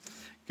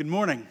Good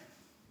morning.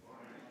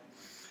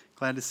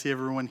 Glad to see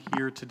everyone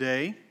here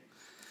today.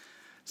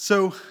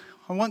 So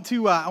I want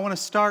to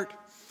start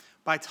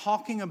by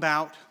talking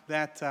about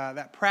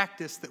that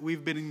practice that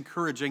we've been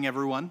encouraging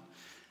everyone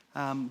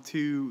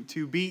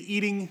to be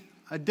eating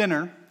a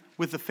dinner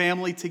with the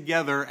family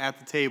together at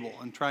the table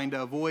and trying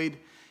to avoid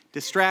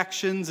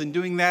distractions and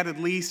doing that at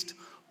least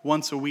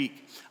once a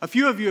week. A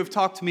few of you have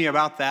talked to me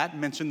about that,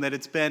 mentioned that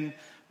it's been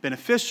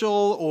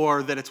beneficial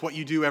or that it's what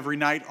you do every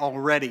night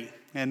already.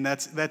 And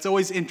that's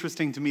always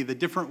interesting to me, the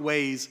different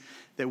ways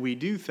that we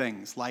do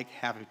things, like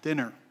have a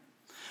dinner.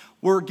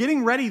 We're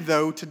getting ready,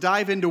 though, to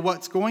dive into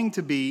what's going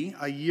to be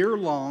a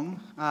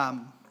year-long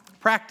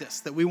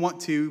practice that we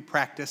want to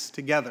practice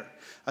together,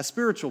 a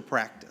spiritual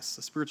practice,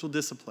 a spiritual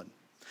discipline.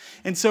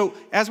 And so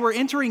as we're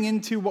entering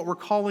into what we're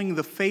calling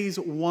the phase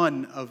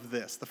one of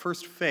this, the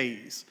first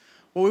phase,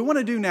 what we want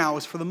to do now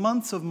is for the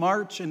months of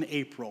March and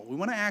April, we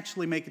want to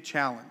actually make a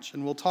challenge,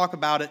 and we'll talk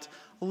about it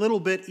a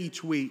little bit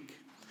each week.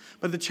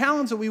 But the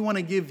challenge that we want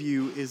to give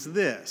you is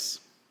this.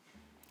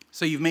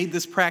 So you've made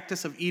this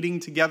practice of eating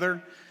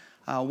together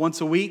once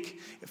a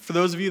week. For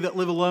those of you that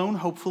live alone,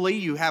 hopefully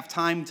you have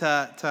time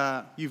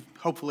you've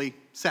hopefully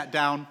sat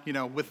down,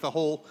 with the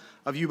whole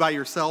of you by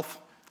yourself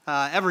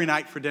every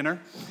night for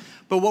dinner.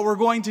 But what we're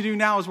going to do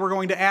now is we're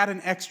going to add an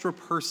extra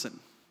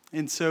person.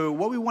 And so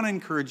what we want to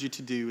encourage you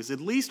to do is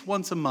at least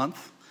once a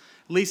month,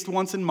 at least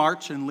once in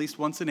March and at least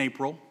once in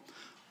April,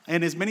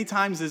 and as many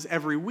times as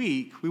every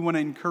week, we want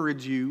to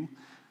encourage you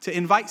to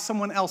invite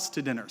someone else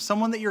to dinner,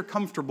 someone that you're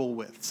comfortable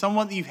with,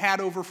 someone that you've had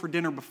over for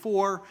dinner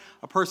before,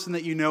 a person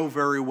that you know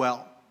very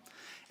well.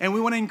 And we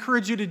want to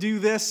encourage you to do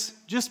this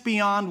just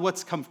beyond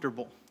what's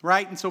comfortable,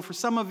 right? And so for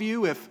some of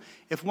you, if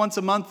once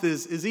a month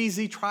is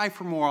easy, try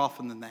for more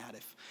often than that.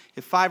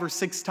 If 5 or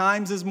 6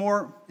 times is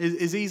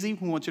easy,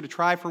 we want you to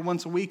try for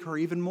once a week or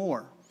even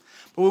more.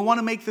 But we want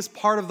to make this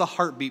part of the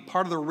heartbeat,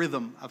 part of the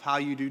rhythm of how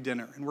you do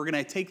dinner. And we're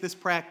going to take this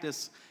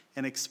practice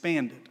and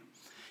expand it.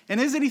 And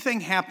as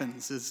anything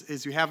happens,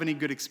 as you have any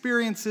good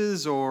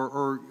experiences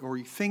or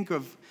you think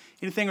of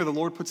anything or the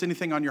Lord puts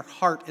anything on your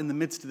heart in the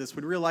midst of this,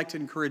 we'd really like to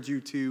encourage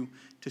you to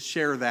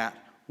share that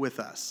with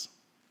us.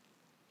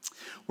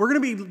 We're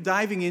going to be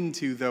diving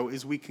into, though,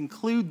 as we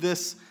conclude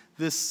this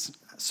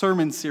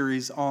sermon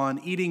series on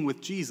eating with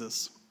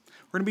Jesus,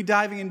 we're going to be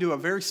diving into a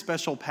very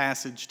special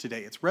passage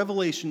today. It's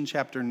Revelation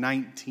chapter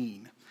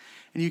 19.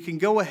 And you can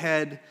go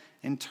ahead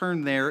and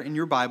turn there in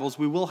your Bibles.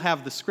 We will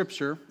have the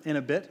scripture in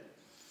a bit.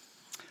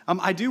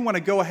 I do want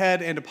to go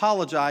ahead and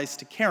apologize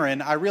to Karen.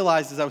 I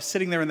realized as I was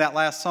sitting there in that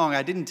last song,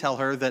 I didn't tell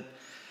her that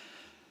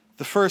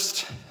the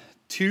first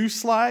 2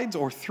 slides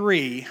or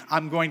 3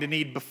 I'm going to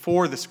need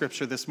before the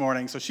scripture this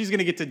morning. So she's going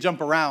to get to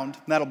jump around,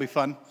 and that'll be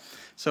fun.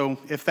 So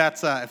if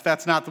that's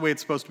not the way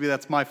it's supposed to be,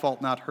 that's my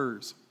fault, not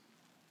hers.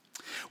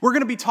 We're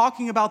going to be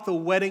talking about the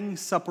wedding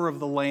supper of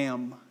the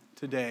Lamb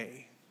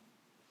today.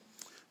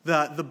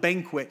 The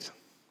banquet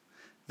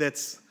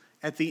that's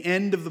at the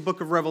end of the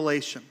book of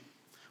Revelation,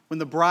 when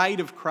the bride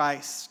of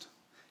Christ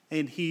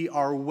and he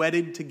are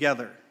wedded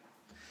together,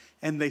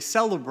 and they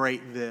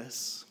celebrate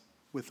this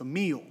with a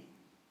meal.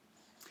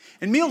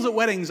 And meals at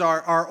weddings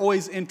are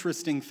always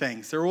interesting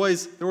things. They're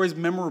always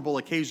memorable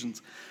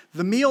occasions.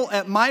 The meal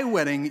at my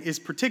wedding is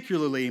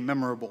particularly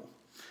memorable.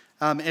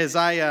 We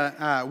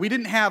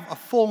didn't have a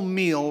full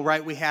meal,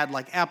 right? We had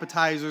like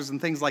appetizers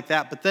and things like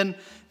that. But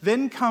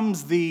then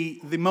comes the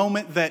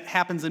moment that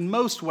happens in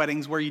most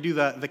weddings where you do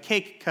the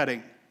cake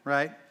cutting,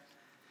 right?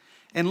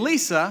 And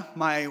Lisa,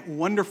 my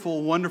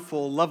wonderful,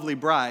 wonderful, lovely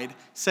bride,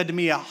 said to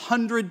me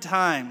 100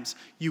 times,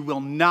 "You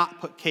will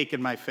not put cake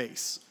in my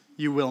face.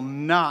 You will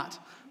not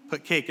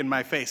put cake in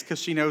my face," because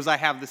she knows I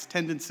have this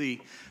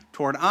tendency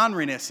toward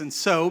orneriness. And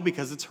so,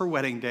 because it's her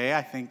wedding day,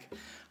 I think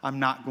I'm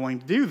not going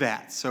to do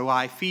that. So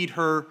I feed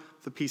her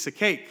the piece of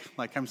cake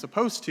like I'm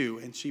supposed to,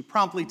 and she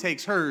promptly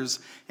takes hers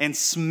and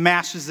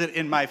smashes it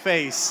in my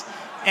face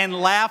and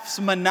laughs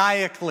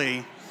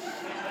maniacally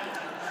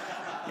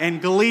and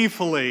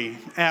gleefully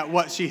at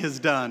what she has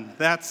done.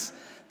 That's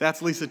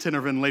Lisa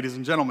Tinnervin, ladies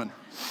and gentlemen.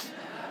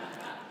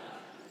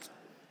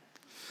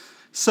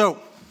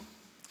 So,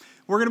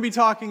 we're going to be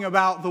talking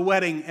about the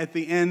wedding at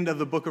the end of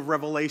the book of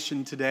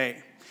Revelation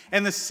today.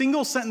 And the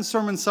single sentence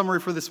sermon summary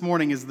for this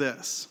morning is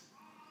this: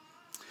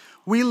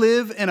 we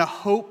live in a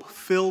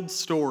hope-filled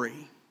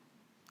story.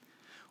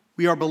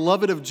 We are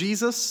beloved of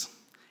Jesus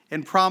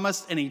and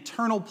promised an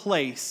eternal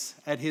place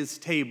at his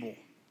table.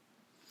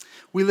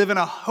 We live in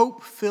a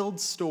hope-filled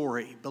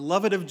story,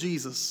 beloved of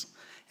Jesus,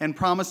 and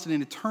promised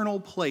an eternal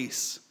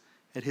place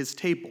at his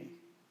table.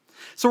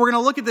 So we're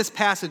going to look at this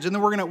passage, and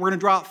then we're going to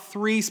draw out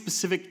 3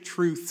 specific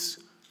truths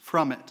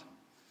from it.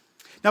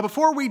 Now,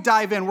 before we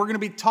dive in, we're going to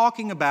be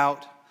talking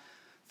about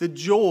the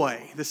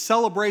joy, the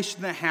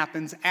celebration that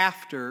happens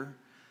after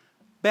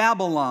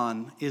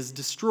Babylon is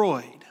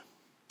destroyed.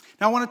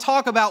 Now, I want to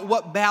talk about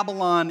what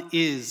Babylon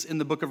is in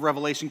the book of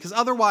Revelation, because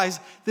otherwise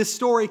this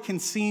story can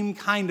seem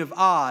kind of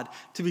odd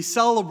to be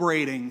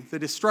celebrating the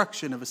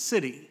destruction of a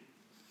city.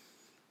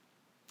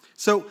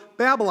 So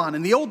Babylon,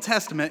 in the Old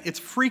Testament, it's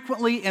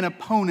frequently an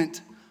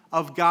opponent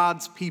of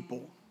God's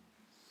people.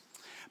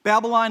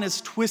 Babylon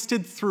is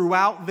twisted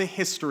throughout the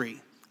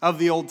history of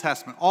the Old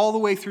Testament, all the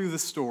way through the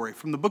story,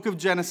 from the book of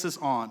Genesis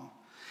on.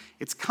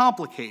 It's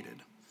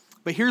complicated,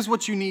 but here's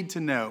what you need to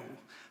know.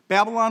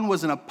 Babylon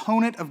was an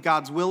opponent of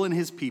God's will and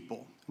his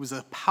people. It was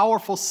a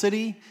powerful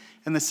city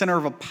and the center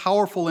of a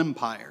powerful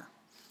empire.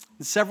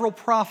 And several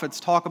prophets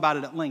talk about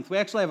it at length. We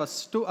actually have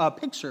a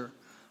picture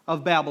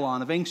of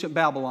Babylon, of ancient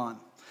Babylon.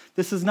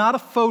 This is not a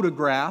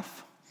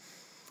photograph.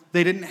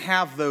 They didn't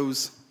have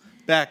those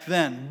back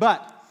then,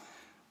 but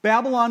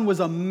Babylon was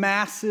a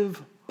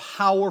massive,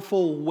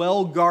 powerful,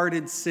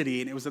 well-guarded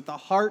city, and it was at the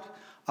heart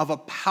of a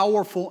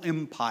powerful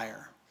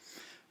empire.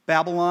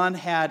 Babylon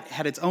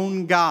had its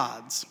own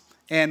gods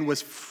and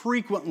was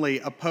frequently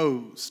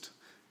opposed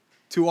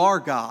to our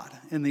God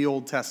in the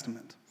Old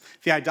Testament.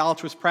 The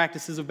idolatrous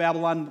practices of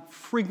Babylon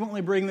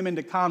frequently bring them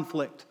into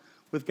conflict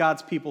with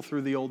God's people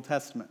through the Old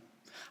Testament.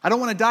 I don't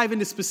want to dive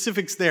into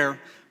specifics there,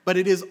 but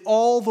it is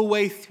all the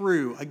way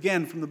through,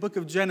 again, from the book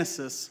of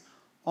Genesis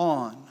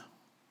on.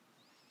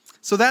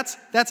 So that's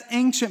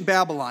ancient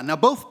Babylon. Now,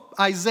 both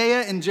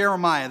Isaiah and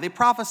Jeremiah, they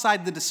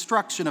prophesied the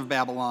destruction of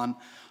Babylon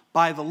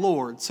by the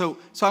Lord. So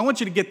I want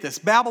you to get this.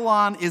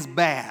 Babylon is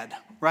bad,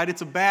 right?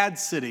 It's a bad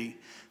city,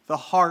 the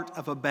heart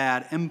of a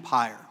bad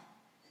empire.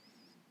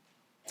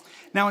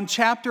 Now, in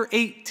chapter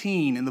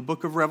 18 in the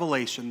book of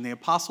Revelation, the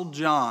Apostle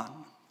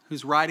John,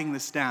 who's writing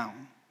this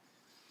down,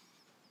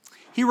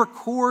 he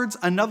records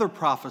another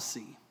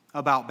prophecy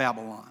about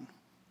Babylon.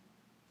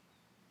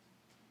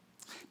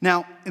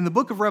 Now, in the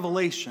book of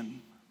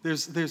Revelation,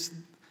 there's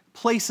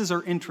places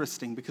are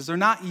interesting because they're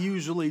not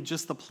usually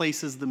just the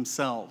places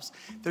themselves.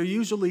 They're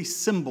usually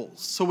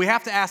symbols. So we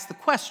have to ask the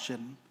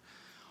question,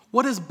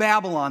 what is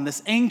Babylon,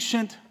 this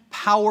ancient,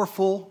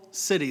 powerful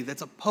city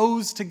that's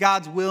opposed to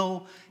God's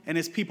will and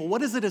his people,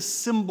 what is it a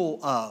symbol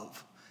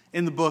of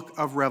in the book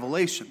of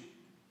Revelation?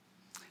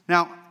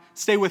 Now,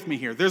 stay with me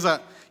here.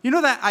 You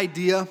know that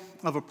idea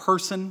of a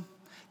person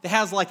that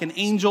has like an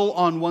angel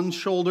on one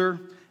shoulder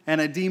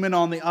and a demon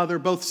on the other,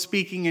 both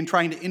speaking and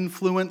trying to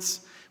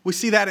influence? We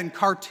see that in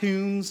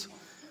cartoons,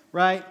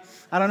 right?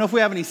 I don't know if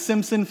we have any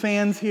Simpson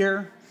fans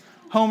here.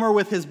 Homer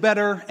with his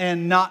better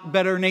and not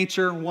better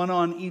nature, one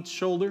on each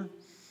shoulder.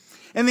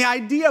 And the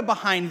idea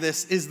behind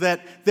this is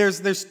that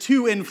there's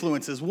two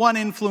influences. One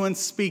influence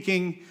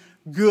speaking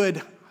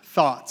good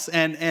thoughts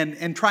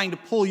and trying to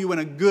pull you in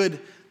a good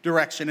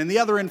direction, and the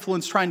other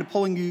influence trying to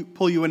pull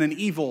you in an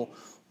evil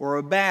or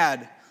a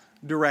bad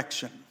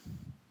direction.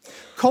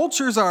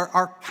 Cultures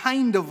are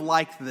kind of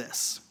like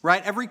this,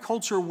 right? Every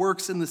culture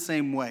works in the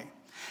same way.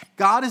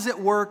 God is at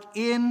work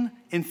in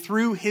and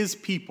through his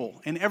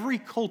people in every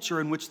culture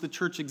in which the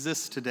church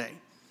exists today,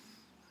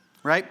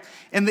 right?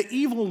 And the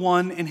evil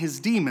one and his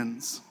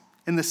demons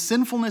and the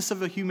sinfulness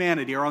of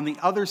humanity are on the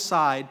other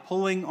side,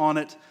 pulling on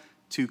it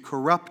to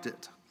corrupt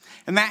it.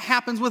 And that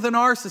happens within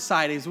our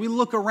society. As we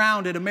look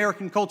around at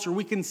American culture,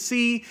 we can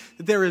see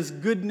that there is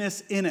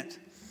goodness in it.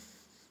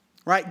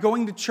 Right?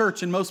 Going to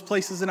church in most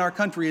places in our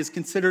country is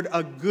considered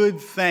a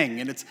good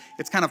thing, and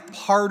it's kind of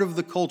part of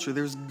the culture.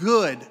 There's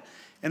good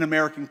in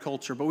American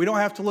culture, but we don't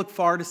have to look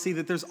far to see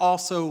that there's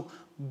also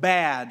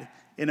bad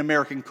in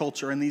American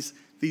culture, and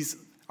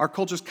our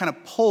culture's kind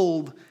of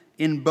pulled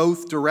in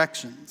both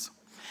directions.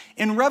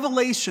 In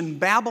Revelation,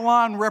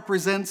 Babylon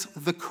represents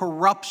the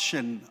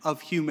corruption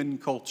of human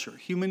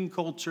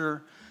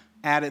culture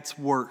at its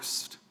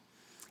worst.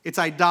 It's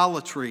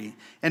idolatry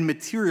and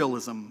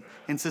materialism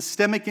and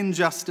systemic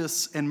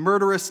injustice and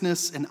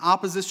murderousness and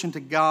opposition to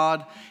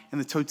God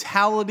and the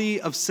totality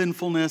of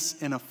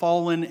sinfulness in a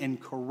fallen and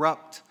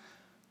corrupt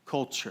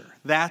culture.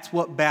 That's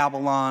what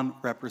Babylon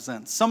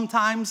represents.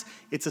 Sometimes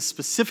it's a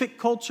specific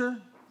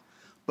culture,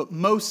 but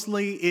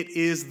mostly it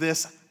is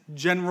this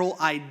general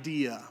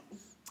idea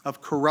of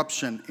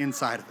corruption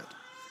inside of it.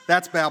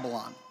 That's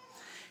Babylon.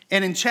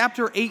 And in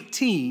chapter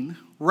 18,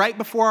 right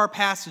before our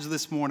passage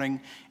this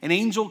morning, an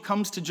angel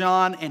comes to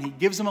John and he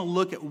gives him a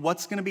look at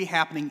what's going to be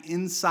happening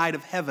inside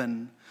of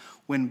heaven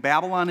when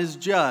Babylon is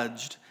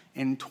judged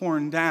and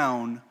torn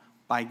down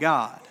by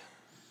God.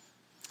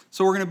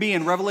 So we're going to be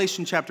in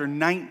Revelation chapter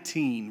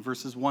 19,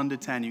 verses 1 to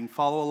 10. You can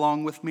follow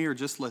along with me or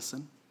just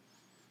listen.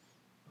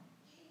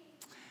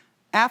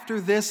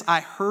 After this, I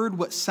heard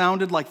what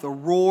sounded like the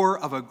roar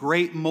of a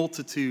great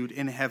multitude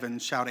in heaven,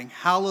 shouting,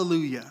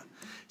 "Hallelujah!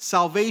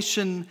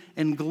 Salvation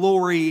and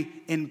glory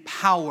and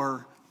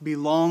power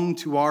belong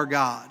to our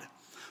God.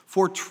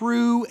 For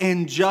true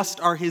and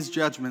just are his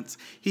judgments.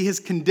 He has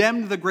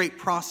condemned the great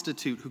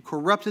prostitute who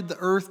corrupted the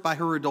earth by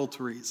her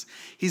adulteries.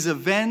 He's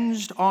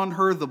avenged on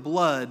her the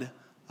blood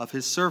of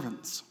his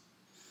servants."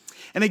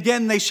 And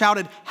again they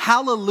shouted,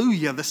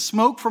 "Hallelujah! The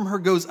smoke from her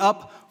goes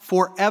up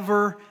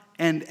forever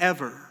and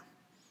ever."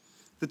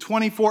 The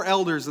 24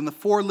 elders and the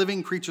 4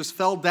 living creatures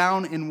fell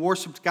down and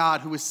worshiped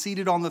God who was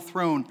seated on the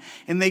throne.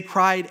 And they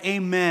cried,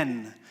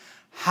 "Amen,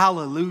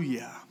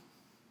 hallelujah."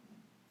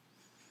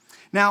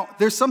 Now,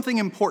 there's something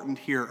important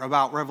here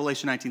about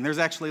Revelation 19. There's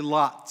actually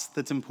lots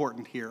that's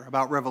important here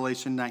about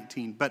Revelation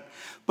 19. But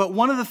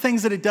one of the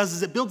things that it does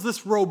is it builds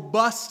this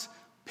robust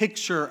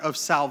picture of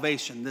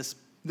salvation,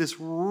 this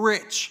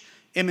rich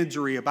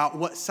imagery about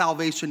what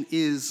salvation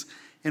is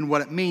and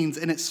what it means.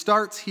 And it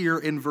starts here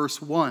in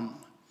verse 1.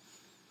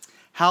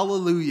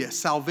 Hallelujah,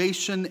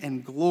 salvation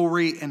and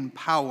glory and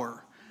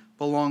power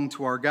belong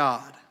to our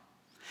God.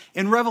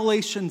 In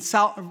Revelation,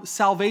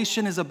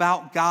 salvation is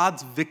about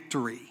God's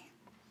victory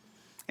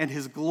and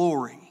his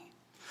glory.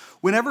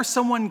 Whenever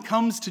someone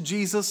comes to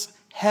Jesus,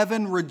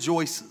 heaven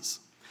rejoices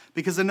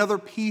because another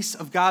piece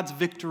of God's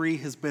victory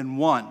has been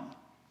won.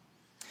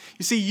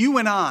 You see, you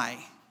and I,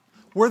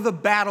 we're the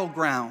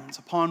battlegrounds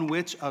upon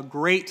which a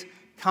great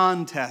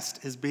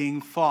contest is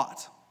being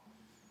fought.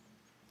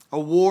 A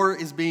war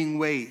is being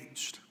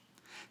waged.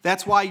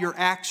 That's why your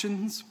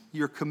actions,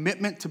 your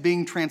commitment to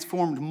being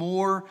transformed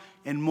more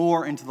and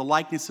more into the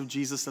likeness of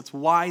Jesus, that's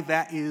why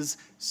that is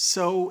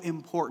so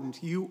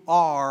important. You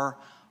are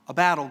a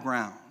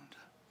battleground.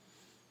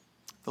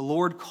 The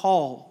Lord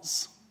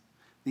calls,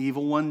 the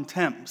evil one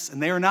tempts,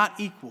 and they are not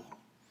equal.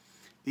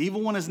 The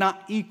evil one is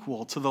not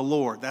equal to the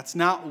Lord. That's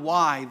not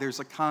why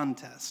there's a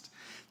contest.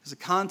 There's a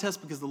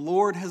contest because the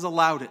Lord has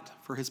allowed it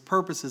for his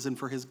purposes and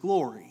for his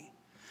glory.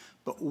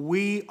 But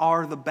we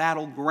are the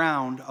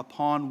battleground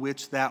upon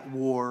which that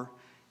war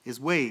is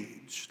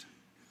waged.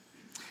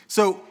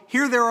 So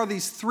here there are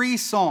these 3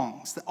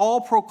 songs that all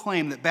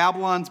proclaim that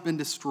Babylon's been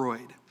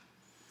destroyed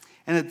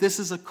and that this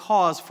is a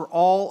cause for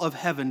all of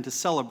heaven to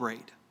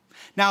celebrate.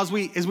 Now, as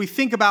we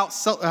think about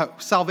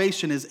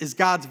salvation as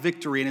God's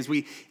victory, and as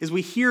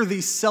we hear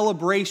these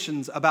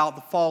celebrations about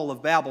the fall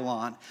of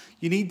Babylon,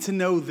 you need to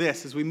know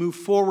this as we move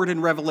forward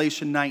in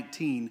Revelation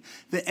 19.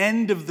 The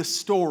end of the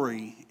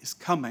story is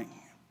coming.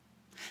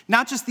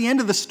 Not just the end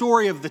of the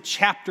story of the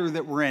chapter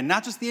that we're in,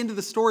 not just the end of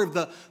the story of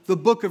the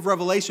book of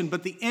Revelation,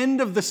 but the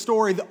end of the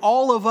story that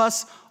all of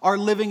us are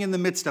living in the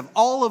midst of.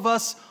 All of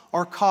us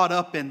are caught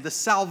up in. The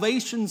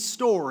salvation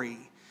story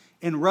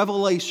in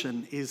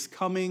Revelation is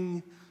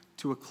coming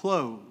to a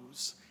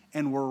close,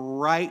 and we're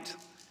right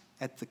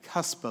at the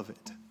cusp of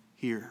it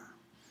here.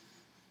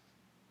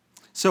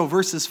 So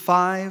verses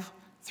 5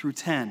 through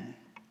 10.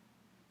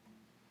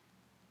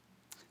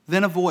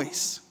 Then a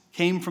voice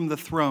came from the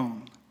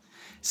throne,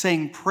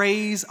 saying,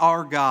 "Praise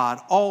our God,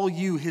 all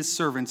you his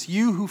servants,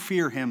 you who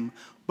fear him,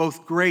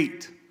 both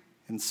great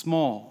and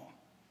small."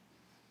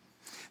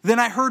 Then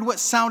I heard what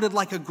sounded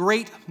like a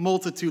great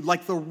multitude,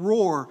 like the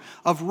roar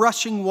of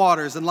rushing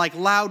waters and like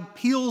loud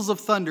peals of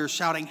thunder,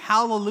 shouting,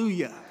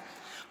 "Hallelujah!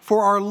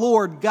 For our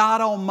Lord God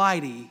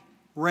Almighty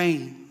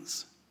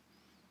reigns.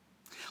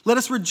 Let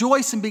us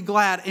rejoice and be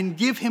glad and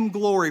give him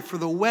glory, for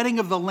the wedding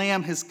of the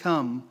Lamb has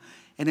come,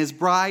 and his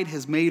bride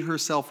has made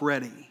herself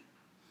ready.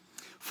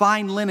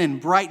 Fine linen,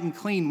 bright and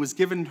clean, was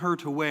given her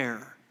to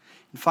wear,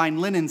 and fine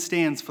linen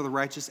stands for the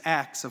righteous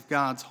acts of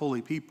God's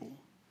holy people."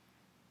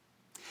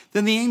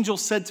 Then the angel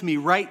said to me,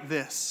 "Write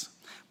this,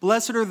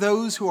 blessed are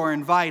those who are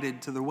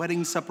invited to the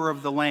wedding supper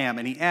of the Lamb."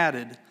 And he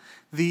added,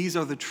 "These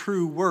are the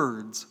true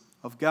words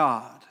of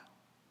God."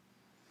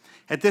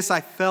 At this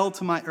I fell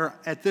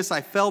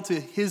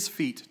to his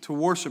feet to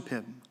worship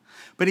him.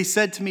 But he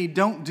said to me,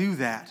 "Don't do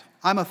that.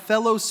 I'm a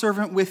fellow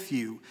servant with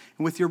you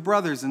and with your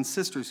brothers and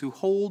sisters who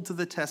hold to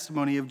the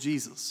testimony of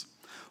Jesus.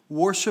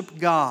 Worship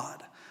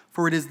God,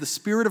 for it is the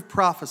spirit of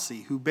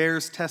prophecy who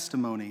bears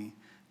testimony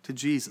to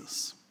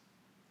Jesus."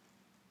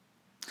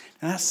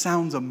 And that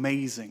sounds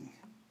amazing,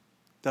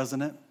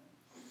 doesn't it?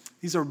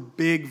 These are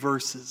big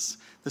verses.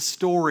 The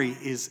story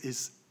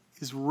is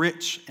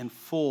rich and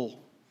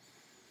full.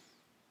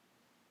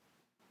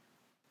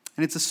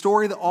 And it's a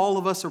story that all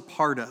of us are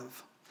part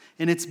of.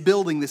 And it's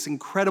building this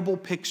incredible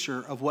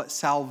picture of what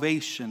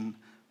salvation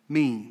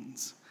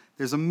means.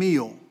 There's a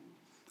meal,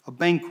 a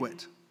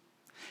banquet.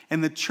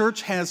 And the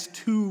church has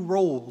 2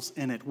 roles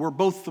in it. We're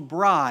both the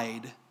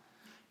bride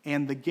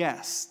and the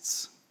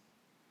guests.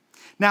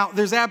 Now,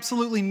 there's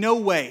absolutely no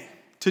way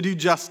to do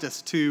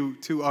justice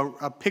to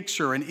a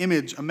picture, an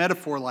image, a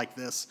metaphor like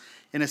this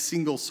in a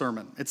single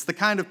sermon. It's the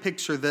kind of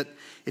picture that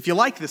if you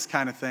like this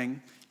kind of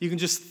thing, you can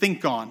just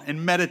think on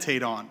and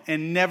meditate on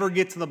and never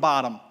get to the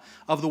bottom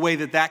of the way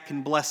that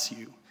can bless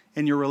you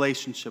in your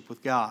relationship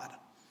with God.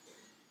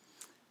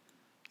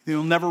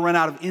 You'll never run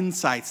out of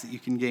insights that you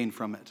can gain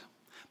from it.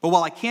 But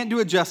while I can't do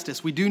it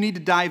justice, we do need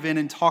to dive in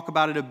and talk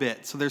about it a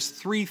bit. So there's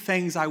 3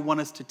 things I want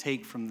us to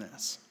take from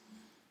this.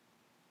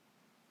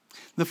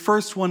 The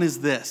first one is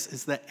this,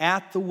 is that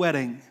at the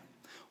wedding,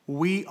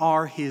 we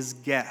are his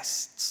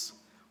guests.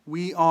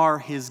 We are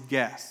his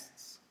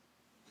guests.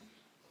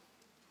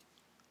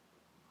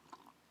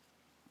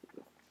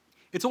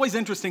 It's always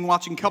interesting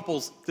watching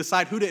couples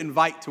decide who to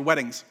invite to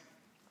weddings.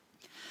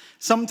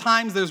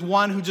 Sometimes there's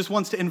one who just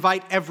wants to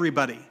invite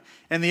everybody,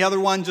 and the other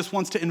one just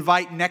wants to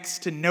invite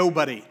next to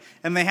nobody,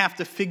 and they have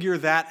to figure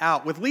that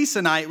out. With Lisa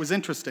and I, it was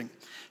interesting,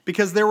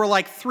 because there were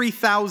like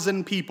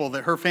 3,000 people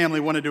that her family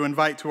wanted to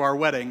invite to our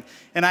wedding,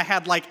 and I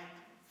had like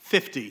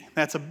 50.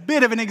 That's a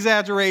bit of an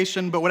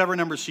exaggeration, but whatever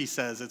number she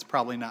says, it's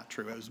probably not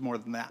true. It was more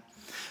than that.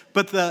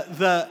 But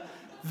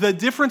the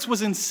difference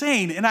was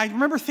insane, and I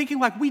remember thinking,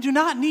 like, we do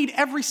not need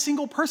every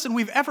single person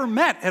we've ever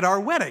met at our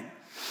wedding.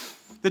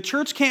 The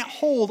church can't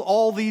hold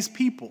all these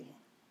people.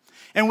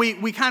 And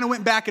we kind of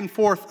went back and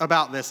forth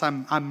about this.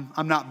 I'm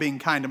not being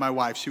kind to my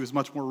wife. She was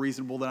much more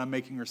reasonable than I'm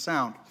making her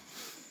sound.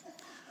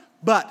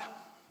 But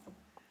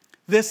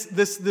this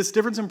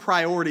difference in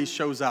priorities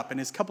shows up, and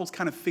as couples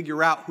kind of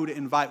figure out who to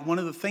invite, one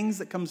of the things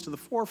that comes to the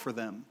fore for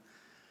them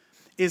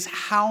is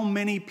how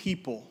many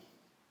people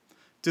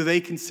do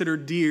they consider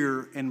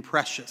dear and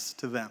precious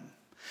to them.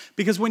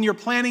 Because when you're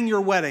planning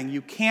your wedding,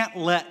 you can't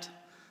let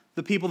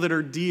the people that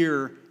are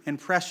dear and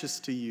precious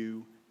to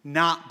you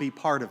not be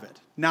part of it,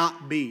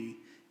 not be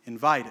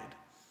invited.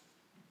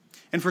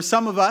 And for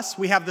some of us,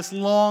 we have this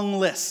long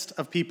list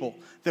of people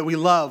that we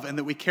love and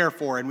that we care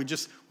for, and we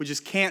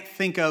just can't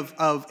think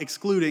of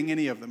excluding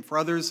any of them. For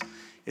others,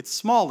 it's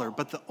smaller,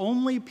 but the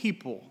only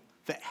people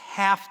that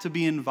have to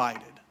be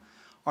invited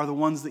are the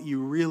ones that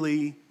you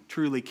really,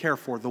 truly care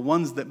for, the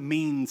ones that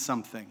mean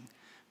something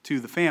to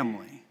the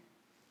family.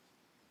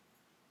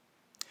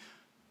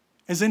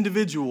 As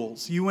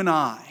individuals, you and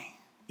I,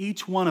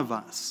 each one of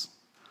us,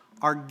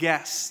 are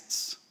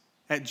guests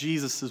at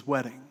Jesus'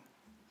 wedding.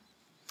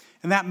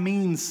 And that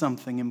means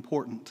something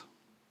important.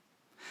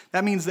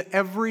 That means that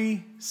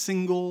every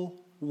single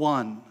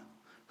one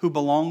who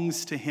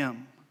belongs to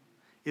him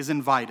is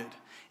invited.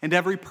 And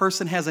every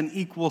person has an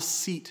equal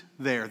seat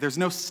there. There's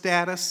no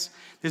status,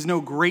 there's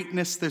no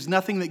greatness, there's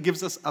nothing that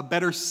gives us a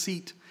better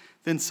seat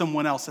than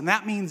someone else. And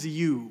that means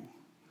you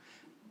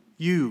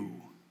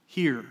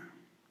here,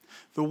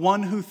 the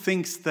one who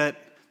thinks that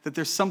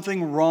there's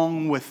something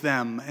wrong with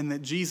them and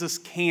that Jesus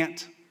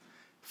can't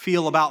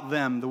feel about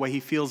them the way he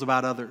feels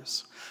about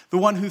others. The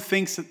one who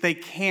thinks that they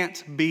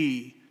can't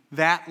be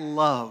that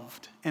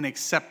loved and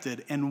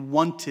accepted and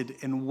wanted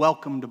and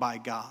welcomed by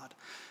God.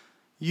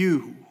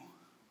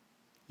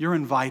 You're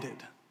invited.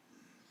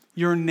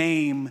 Your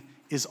name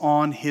is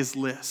on his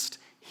list.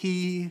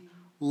 He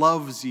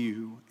loves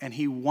you and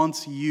he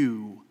wants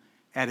you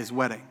at his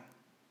wedding.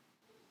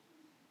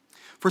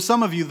 For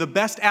some of you, the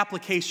best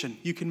application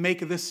you can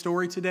make of this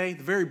story today,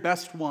 the very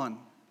best one,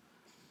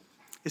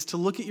 is to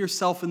look at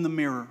yourself in the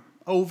mirror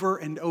over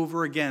and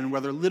over again,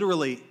 whether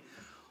literally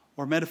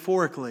or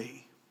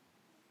metaphorically,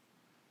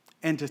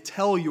 and to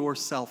tell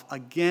yourself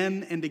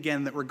again and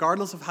again that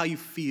regardless of how you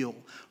feel,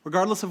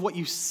 regardless of what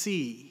you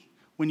see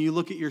when you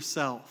look at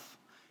yourself,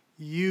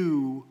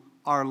 you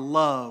are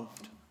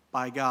loved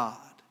by God.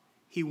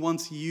 He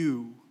wants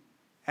you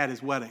at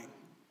his wedding.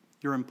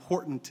 You're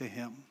important to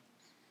him.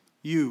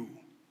 You,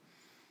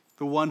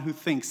 the one who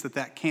thinks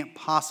that can't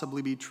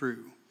possibly be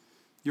true,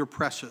 you're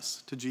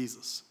precious to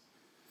Jesus.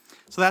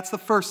 So that's the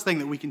first thing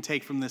that we can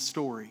take from this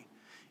story,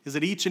 is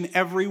that each and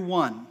every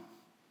one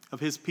of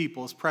his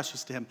people is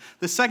precious to him.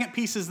 The second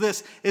piece is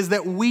this, is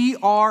that we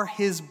are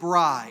his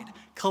bride.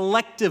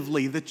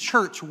 Collectively, the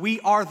church,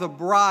 we are the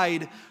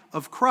bride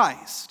of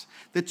Christ.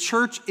 The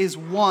church is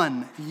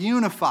one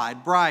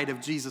unified bride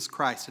of Jesus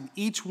Christ, and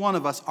each one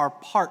of us are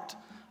part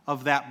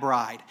of that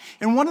bride.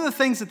 And one of the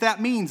things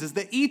that means is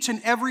that each and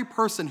every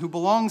person who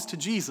belongs to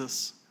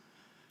Jesus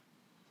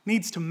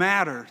needs to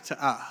matter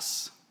to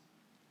us.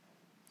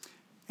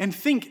 And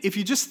if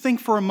you just think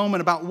for a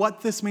moment about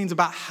what this means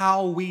about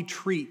how we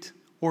treat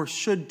or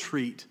should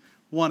treat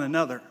one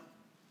another.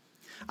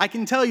 I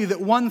can tell you that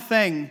one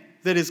thing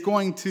that is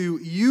going to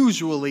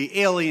usually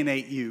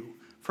alienate you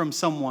from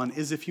someone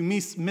is if you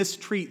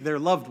mistreat their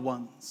loved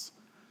ones.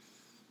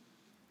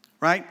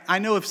 Right? I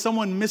know if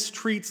someone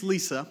mistreats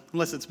Lisa,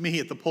 unless it's me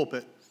at the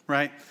pulpit,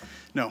 right?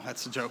 No,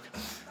 that's a joke.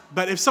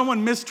 But if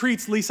someone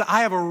mistreats Lisa,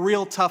 I have a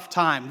real tough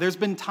time. There's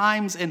been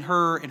times in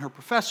her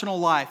professional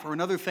life or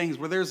in other things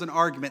where there's an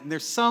argument and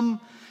there's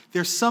some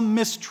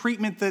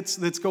mistreatment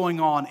that's going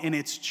on, and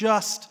it's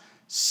just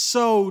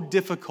so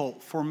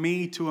difficult for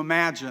me to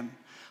imagine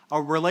a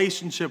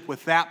relationship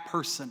with that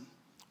person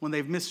when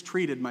they've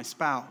mistreated my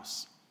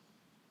spouse.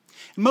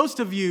 Most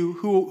of you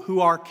who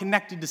are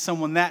connected to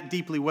someone that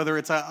deeply, whether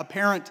it's a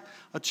parent,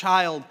 a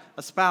child,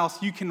 a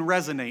spouse, you can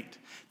resonate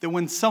that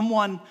when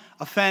someone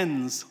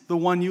offends the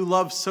one you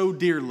love so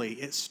dearly,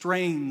 it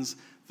strains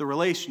the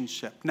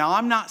relationship. Now,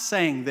 I'm not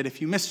saying that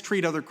if you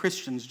mistreat other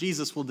Christians,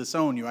 Jesus will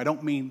disown you. I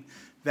don't mean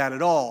that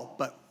at all.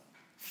 But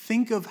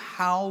think of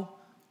how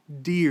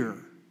dear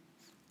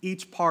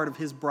each part of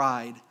his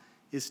bride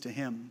is to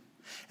him.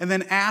 And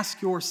then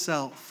ask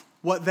yourself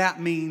what that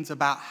means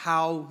about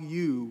how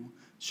you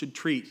should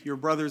treat your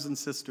brothers and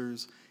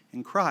sisters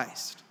in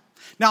Christ.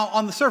 Now,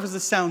 on the surface,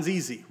 this sounds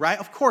easy, right?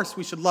 Of course,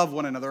 we should love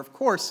one another. Of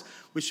course,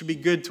 we should be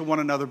good to one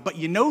another. But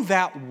you know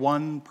that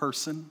one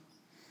person?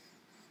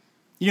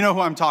 You know who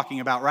I'm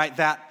talking about, right?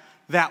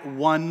 That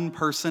one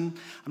person.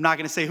 I'm not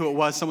going to say who it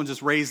was. Someone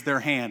just raised their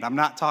hand. I'm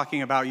not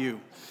talking about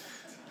you.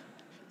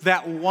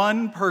 That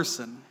one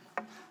person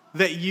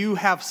that you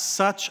have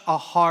such a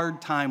hard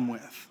time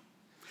with.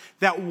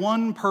 That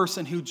one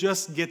person who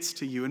just gets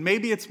to you. And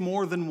maybe it's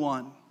more than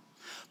one.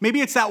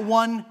 Maybe it's that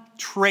one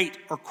trait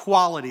or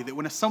quality that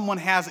when someone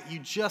has it, you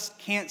just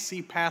can't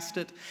see past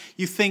it.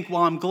 You think,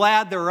 well, I'm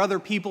glad there are other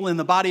people in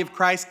the body of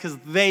Christ because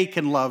they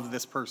can love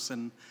this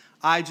person.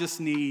 I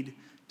just need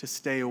to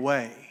stay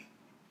away.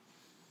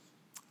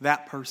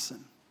 That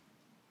person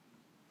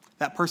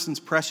that person's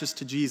precious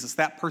to Jesus.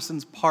 That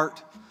person's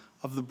part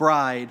of the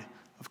bride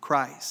of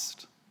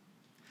Christ.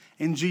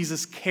 And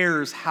Jesus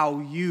cares how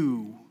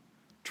you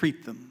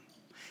treat them.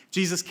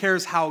 Jesus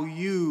cares how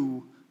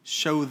you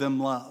show them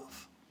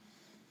love.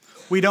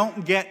 We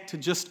don't get to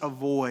just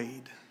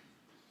avoid.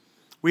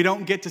 We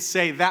don't get to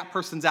say, that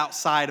person's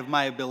outside of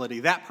my ability.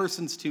 That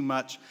person's too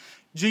much.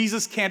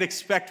 Jesus can't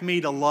expect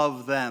me to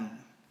love them,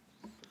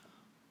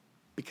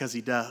 because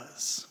he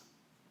does.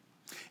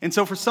 And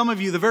so for some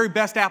of you, the very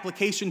best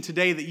application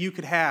today that you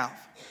could have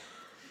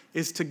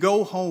is to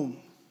go home.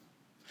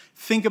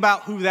 Think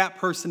about who that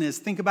person is.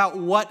 Think about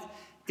what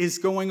is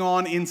going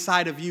on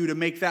inside of you to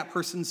make that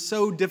person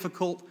so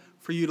difficult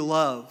for you to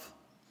love.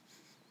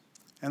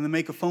 And then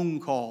make a phone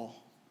call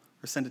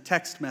or send a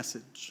text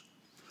message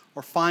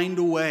or find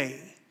a way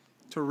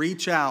to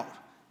reach out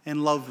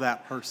and love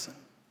that person.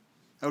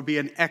 That would be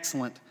an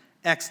excellent,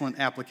 excellent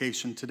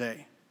application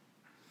today.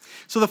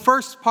 So the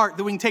first part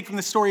that we can take from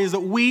this story is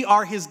that we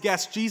are his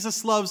guests.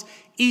 Jesus loves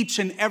each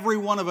and every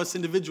one of us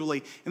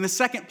individually. And the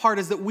second part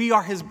is that we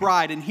are his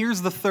bride. And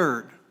here's the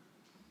third.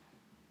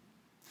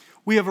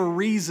 We have a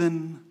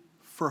reason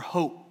for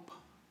hope.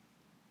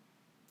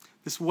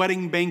 This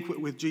wedding banquet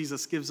with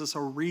Jesus gives us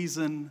a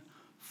reason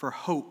for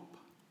hope.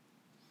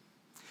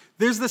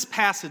 There's this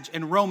passage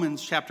in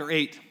Romans chapter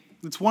 8.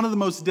 It's one of the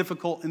most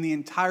difficult in the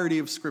entirety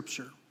of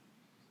Scripture.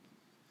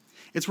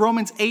 It's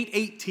Romans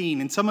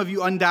 8:18, and some of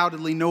you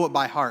undoubtedly know it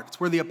by heart. It's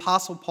where the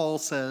Apostle Paul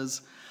says,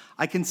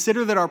 I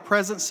consider that our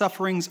present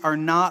sufferings are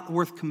not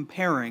worth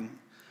comparing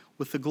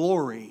with the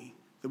glory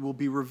that will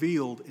be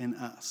revealed in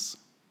us.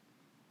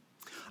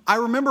 I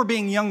remember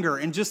being younger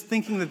and just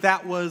thinking that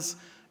that was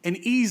an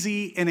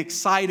easy and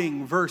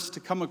exciting verse to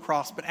come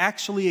across, but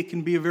actually it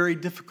can be a very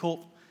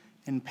difficult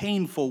and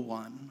painful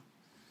one.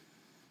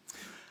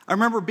 I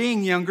remember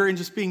being younger and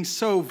just being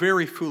so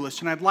very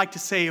foolish, and I'd like to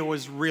say I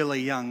was really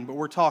young, but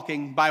we're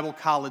talking Bible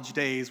college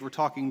days, we're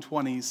talking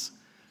 20s.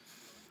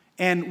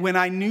 And when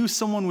I knew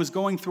someone was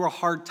going through a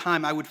hard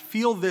time, I would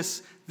feel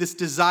this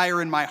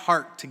desire in my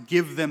heart to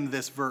give them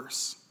this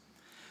verse.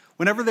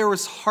 Whenever there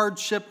was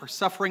hardship or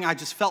suffering, I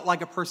just felt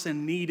like a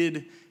person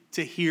needed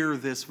to hear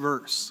this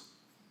verse.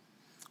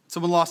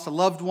 Someone lost a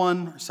loved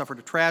one or suffered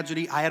a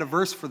tragedy, I had a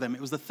verse for them.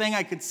 It was the thing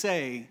I could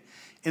say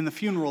in the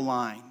funeral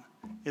line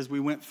as we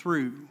went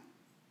through.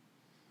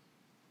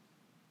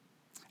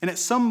 And at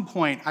some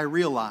point, I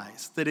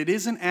realized that it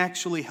isn't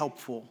actually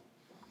helpful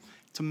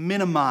to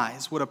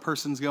minimize what a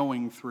person's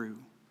going through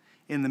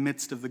in the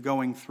midst of the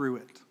going through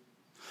it.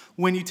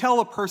 When you tell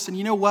a person,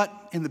 you know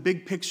what, in the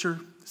big picture,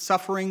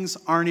 sufferings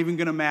aren't even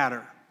going to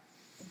matter.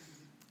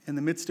 In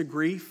the midst of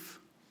grief,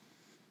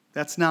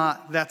 that's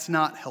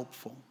not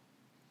helpful.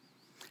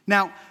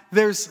 Now,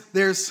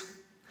 there's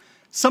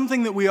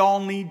something that we all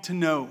need to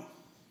know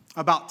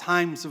about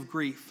times of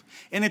grief.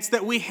 And it's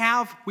that we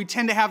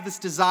tend to have this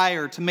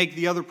desire to make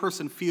the other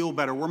person feel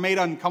better. We're made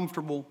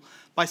uncomfortable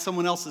by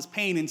someone else's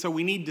pain, and so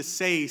we need to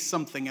say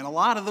something. And a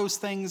lot of those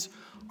things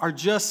are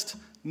just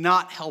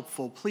not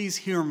helpful. Please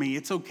hear me.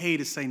 It's okay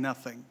to say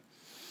nothing.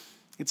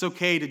 It's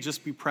okay to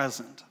just be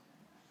present.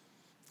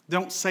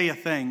 Don't say a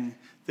thing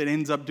that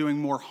ends up doing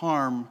more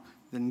harm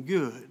than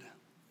good.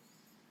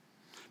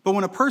 But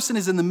when a person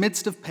is in the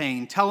midst of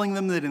pain, telling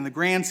them that in the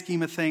grand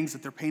scheme of things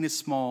that their pain is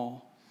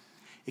small,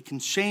 it can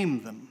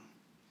shame them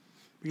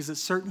because it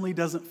certainly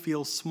doesn't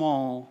feel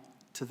small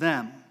to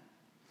them.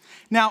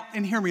 Now,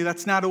 and hear me,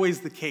 that's not always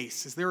the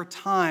case. Is there a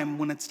time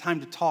when it's time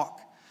to talk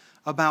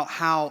about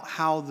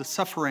how the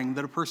suffering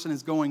that a person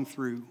is going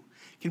through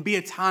can be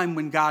a time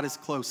when God is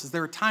close? Is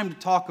there a time to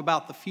talk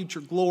about the future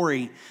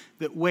glory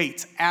that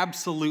waits?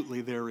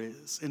 Absolutely there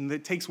is. And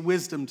it takes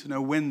wisdom to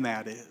know when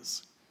that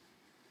is.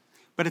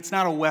 But it's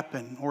not a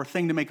weapon or a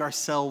thing to make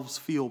ourselves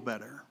feel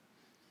better.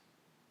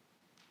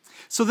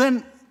 So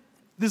then,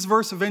 this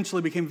verse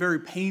eventually became very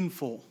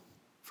painful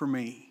for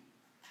me.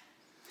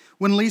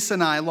 When Lisa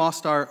and I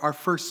lost our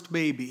first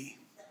baby,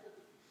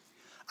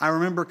 I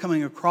remember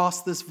coming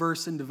across this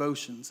verse in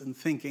devotions and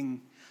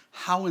thinking,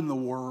 how in the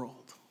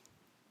world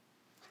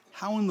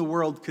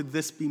could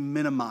this be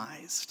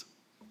minimized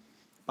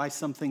by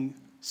something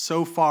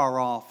so far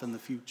off in the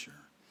future?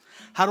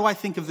 How do I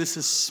think of this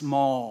as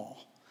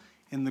small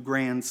in the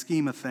grand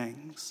scheme of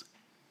things?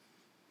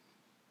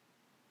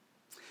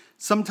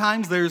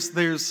 Sometimes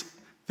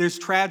there's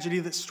tragedy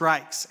that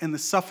strikes, and the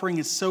suffering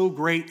is so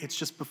great it's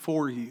just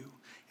before you,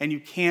 and you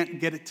can't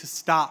get it to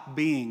stop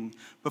being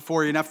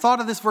before you. And I've thought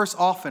of this verse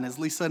often as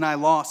Lisa and I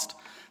lost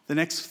the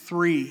next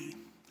 3,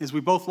 as we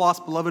both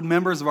lost beloved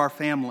members of our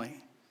family.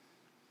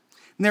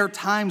 And there are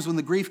times when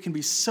the grief can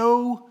be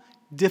so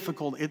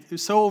difficult,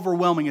 it's so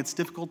overwhelming, it's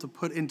difficult to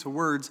put into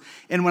words.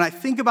 And when I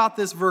think about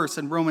this verse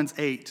in Romans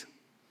 8,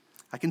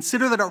 I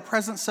consider that our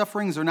present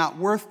sufferings are not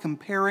worth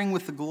comparing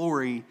with the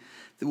glory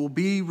that will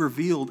be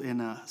revealed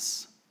in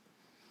us.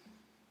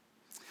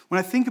 When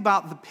I think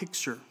about the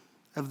picture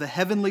of the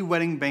heavenly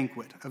wedding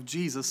banquet of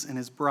Jesus and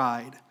his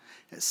bride,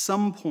 at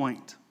some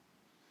point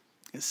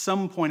in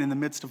the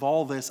midst of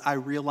all this, I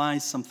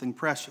realize something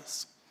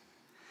precious.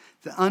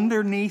 that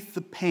underneath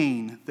the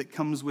pain that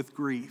comes with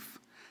grief,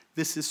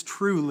 this is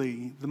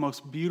truly the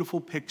most beautiful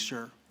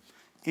picture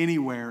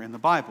anywhere in the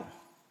Bible.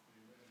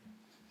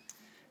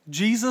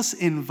 Jesus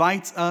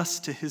invites us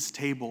to his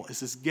table as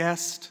his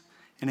guest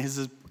and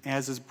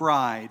as his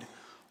bride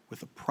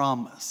with a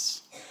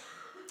promise.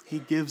 He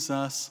gives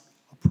us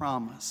a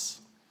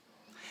promise.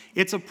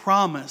 It's a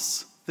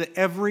promise that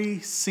every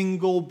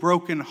single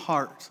broken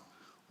heart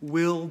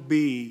will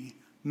be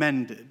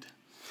mended.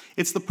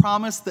 It's the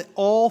promise that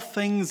all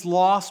things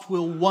lost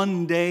will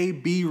one day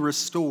be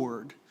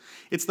restored.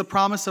 It's the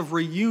promise of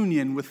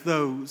reunion with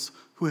those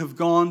who have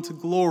gone to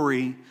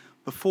glory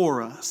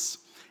before us.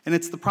 And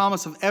it's the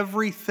promise of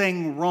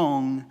everything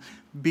wrong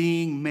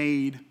being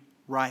made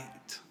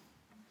right.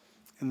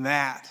 And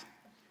that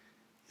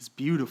is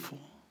beautiful.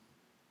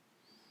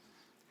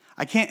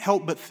 I can't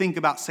help but think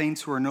about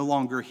saints who are no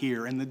longer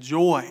here and the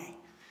joy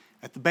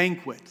at the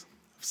banquet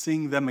of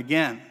seeing them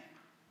again.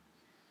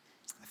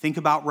 I think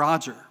about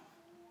Roger.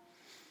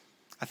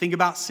 I think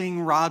about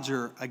seeing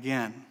Roger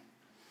again.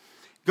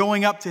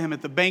 Going up to him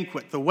at the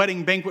banquet, the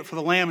wedding banquet for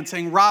the Lamb, and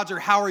saying, "Roger,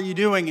 how are you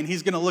doing?" And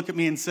he's going to look at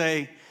me and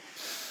say,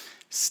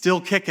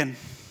 "Still kicking."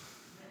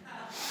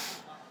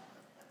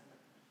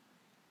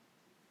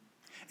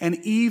 And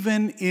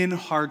even in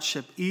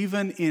hardship,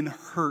 even in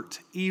hurt,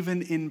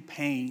 even in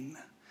pain,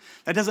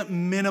 that doesn't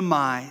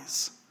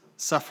minimize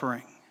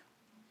suffering.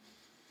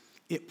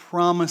 It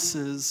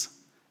promises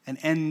an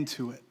end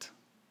to it.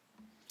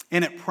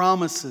 And it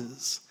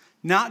promises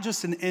not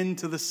just an end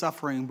to the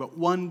suffering, but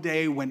one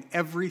day when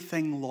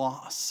everything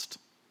lost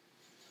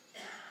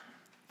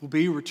will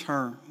be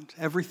returned,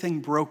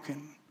 everything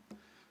broken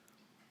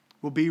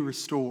will be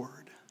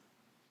restored.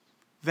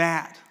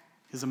 That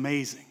is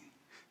amazing.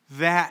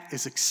 That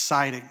is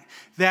exciting.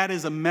 That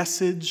is a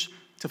message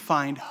to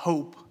find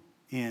hope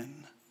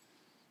in.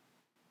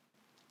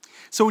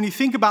 So when you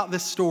think about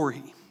this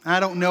story,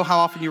 I don't know how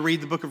often you read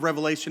the book of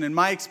Revelation. In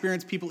my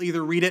experience, people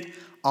either read it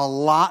a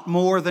lot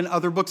more than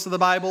other books of the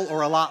Bible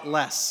or a lot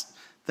less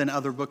than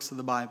other books of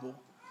the Bible.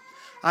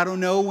 I don't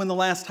know when the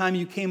last time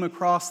you came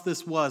across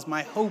this was.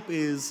 My hope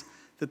is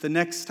that the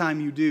next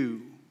time you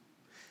do,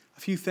 a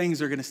few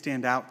things are going to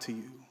stand out to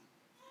you.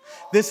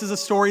 This is a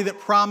story that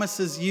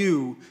promises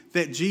you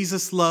that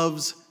Jesus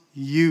loves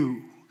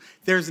you.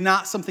 There's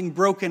not something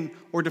broken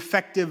or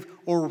defective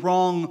or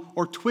wrong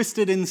or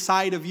twisted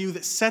inside of you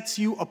that sets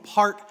you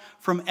apart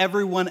from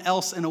everyone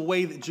else in a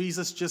way that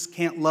Jesus just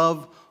can't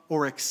love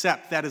or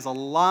accept. That is a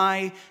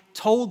lie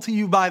told to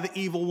you by the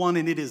evil one,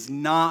 and it is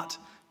not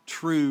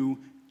true.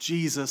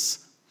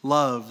 Jesus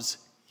loves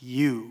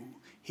you.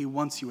 He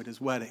wants you at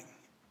his wedding.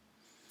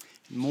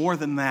 And more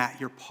than that,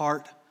 you're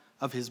part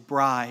of his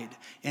bride,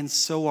 and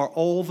so are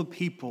all the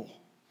people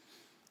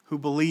who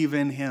believe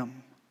in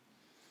him.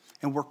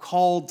 And we're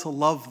called to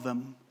love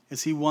them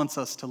as he wants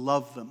us to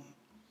love them.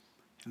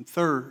 And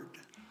third,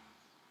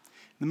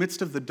 in the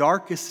midst of the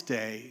darkest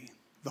day,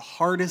 the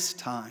hardest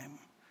time,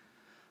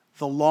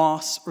 the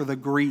loss or the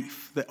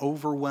grief that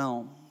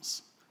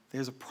overwhelms,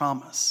 there's a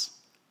promise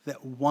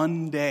that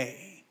one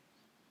day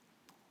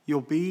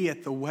you'll be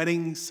at the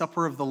wedding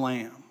supper of the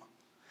Lamb.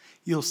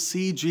 You'll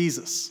see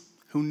Jesus,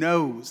 who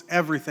knows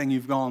everything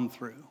you've gone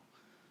through.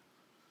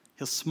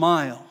 He'll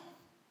smile.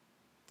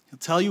 He'll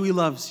tell you he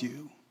loves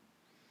you.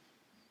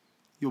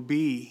 You'll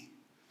be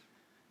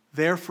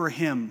there for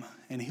him,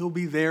 and he'll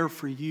be there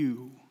for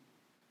you.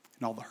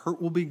 And all the hurt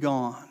will be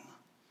gone.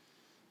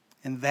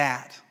 And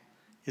that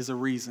is a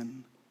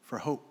reason for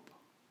hope.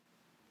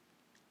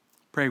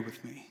 Pray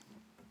with me.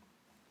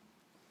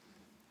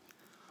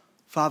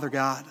 Father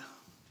God,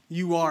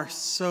 you are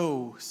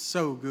so,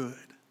 so good.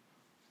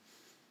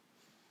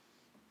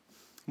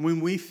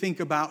 When we think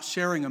about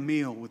sharing a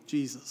meal with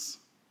Jesus,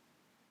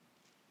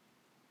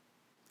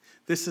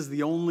 this is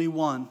the only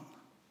one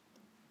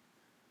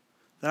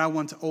that I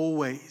want to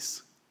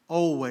always,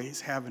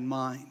 always have in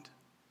mind.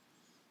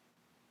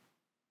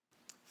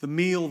 The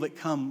meal that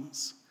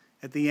comes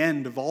at the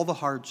end of all the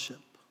hardship.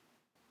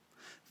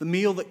 The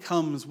meal that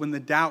comes when the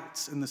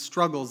doubts and the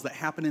struggles that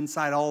happen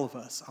inside all of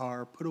us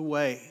are put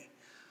away,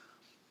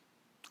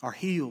 are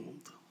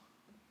healed,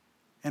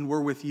 and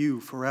we're with you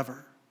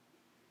forever.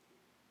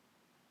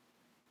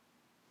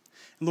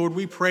 Lord,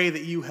 we pray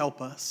that you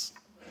help us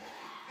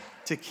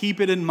to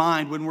keep it in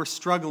mind when we're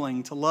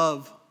struggling to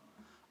love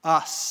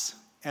us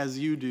as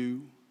you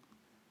do,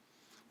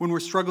 when we're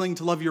struggling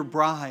to love your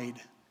bride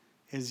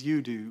as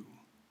you do,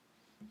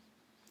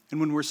 and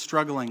when we're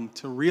struggling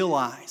to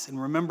realize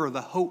and remember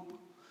the hope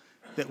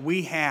that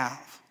we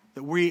have,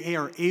 that we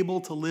are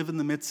able to live in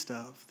the midst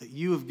of, that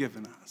you have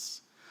given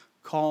us.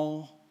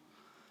 Call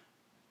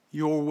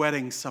your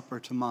wedding supper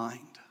to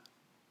mind.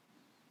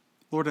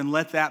 Lord, and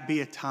let that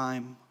be a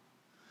time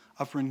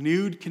of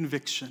renewed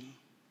conviction,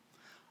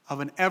 of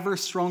an ever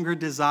stronger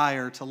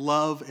desire to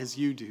love as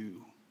you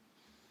do,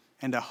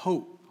 and a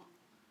hope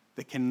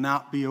that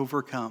cannot be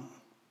overcome.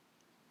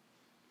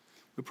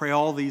 We pray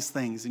all these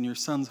things in your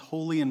Son's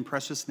holy and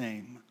precious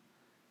name.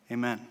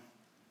 Amen.